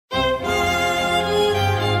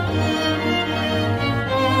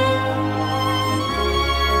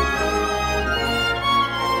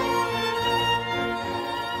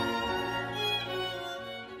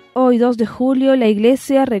1 y 2 de julio, la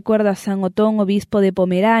Iglesia recuerda a San Otón, obispo de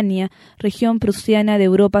Pomerania, región prusiana de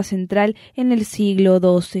Europa Central, en el siglo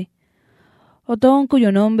XII. Otón,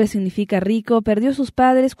 cuyo nombre significa rico, perdió a sus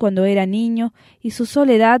padres cuando era niño y su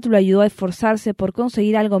soledad lo ayudó a esforzarse por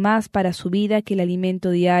conseguir algo más para su vida que el alimento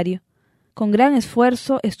diario. Con gran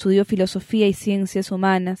esfuerzo estudió filosofía y ciencias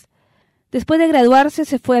humanas. Después de graduarse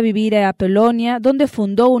se fue a vivir a Polonia, donde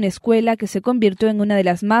fundó una escuela que se convirtió en una de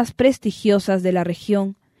las más prestigiosas de la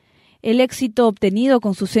región. El éxito obtenido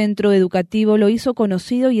con su centro educativo lo hizo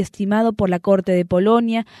conocido y estimado por la corte de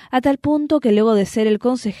Polonia, a tal punto que luego de ser el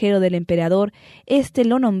consejero del emperador, éste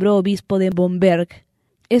lo nombró obispo de Bomberg.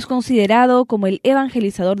 Es considerado como el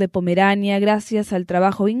evangelizador de Pomerania gracias al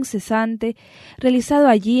trabajo incesante realizado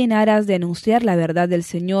allí en aras de anunciar la verdad del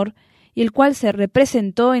Señor, y el cual se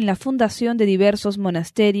representó en la fundación de diversos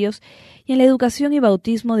monasterios y en la educación y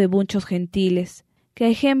bautismo de muchos gentiles. Que a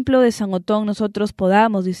ejemplo de San Otón nosotros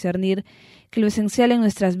podamos discernir que lo esencial en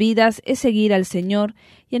nuestras vidas es seguir al Señor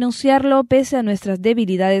y anunciarlo pese a nuestras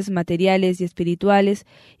debilidades materiales y espirituales,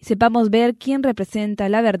 y sepamos ver quién representa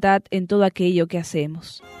la verdad en todo aquello que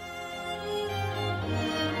hacemos.